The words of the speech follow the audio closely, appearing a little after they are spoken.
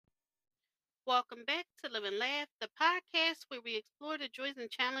welcome back to Live and Laugh, the podcast where we explore the joys and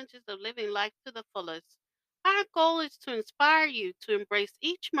challenges of living life to the fullest. Our goal is to inspire you to embrace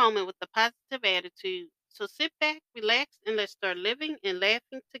each moment with a positive attitude. So sit back, relax, and let's start living and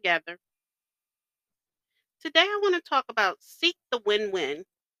laughing together. Today, I want to talk about seek the win win.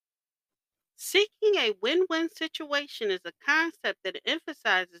 Seeking a win win situation is a concept that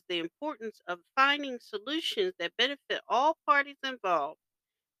emphasizes the importance of finding solutions that benefit all parties involved.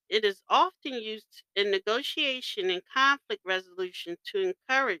 It is often used in negotiation and conflict resolution to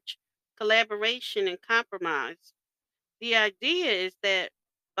encourage collaboration and compromise. The idea is that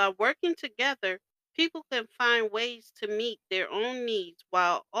by working together, people can find ways to meet their own needs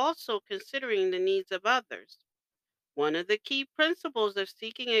while also considering the needs of others. One of the key principles of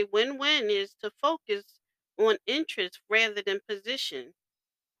seeking a win win is to focus on interest rather than position.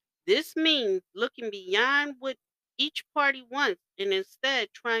 This means looking beyond what each party wants and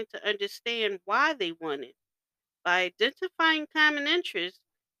instead trying to understand why they want it. By identifying common interests,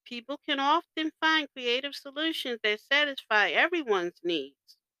 people can often find creative solutions that satisfy everyone's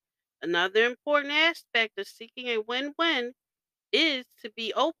needs. Another important aspect of seeking a win win is to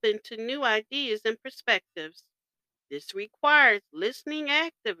be open to new ideas and perspectives. This requires listening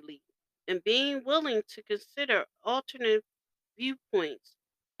actively and being willing to consider alternate viewpoints.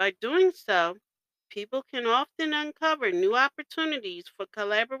 By doing so, people can often uncover new opportunities for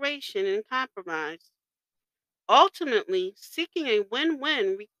collaboration and compromise. Ultimately, seeking a win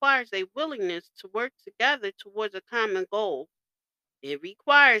win requires a willingness to work together towards a common goal. It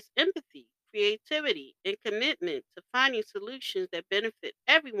requires empathy, creativity, and commitment to finding solutions that benefit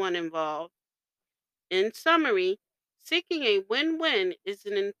everyone involved. In summary, seeking a win win is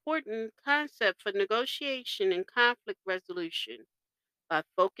an important concept for negotiation and conflict resolution. By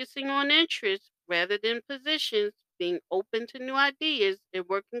focusing on interests rather than positions, being open to new ideas, and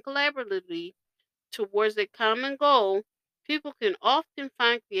working collaboratively towards a common goal, people can often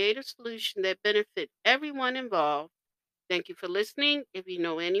find creative solutions that benefit everyone involved. Thank you for listening. If you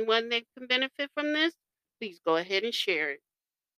know anyone that can benefit from this, please go ahead and share it.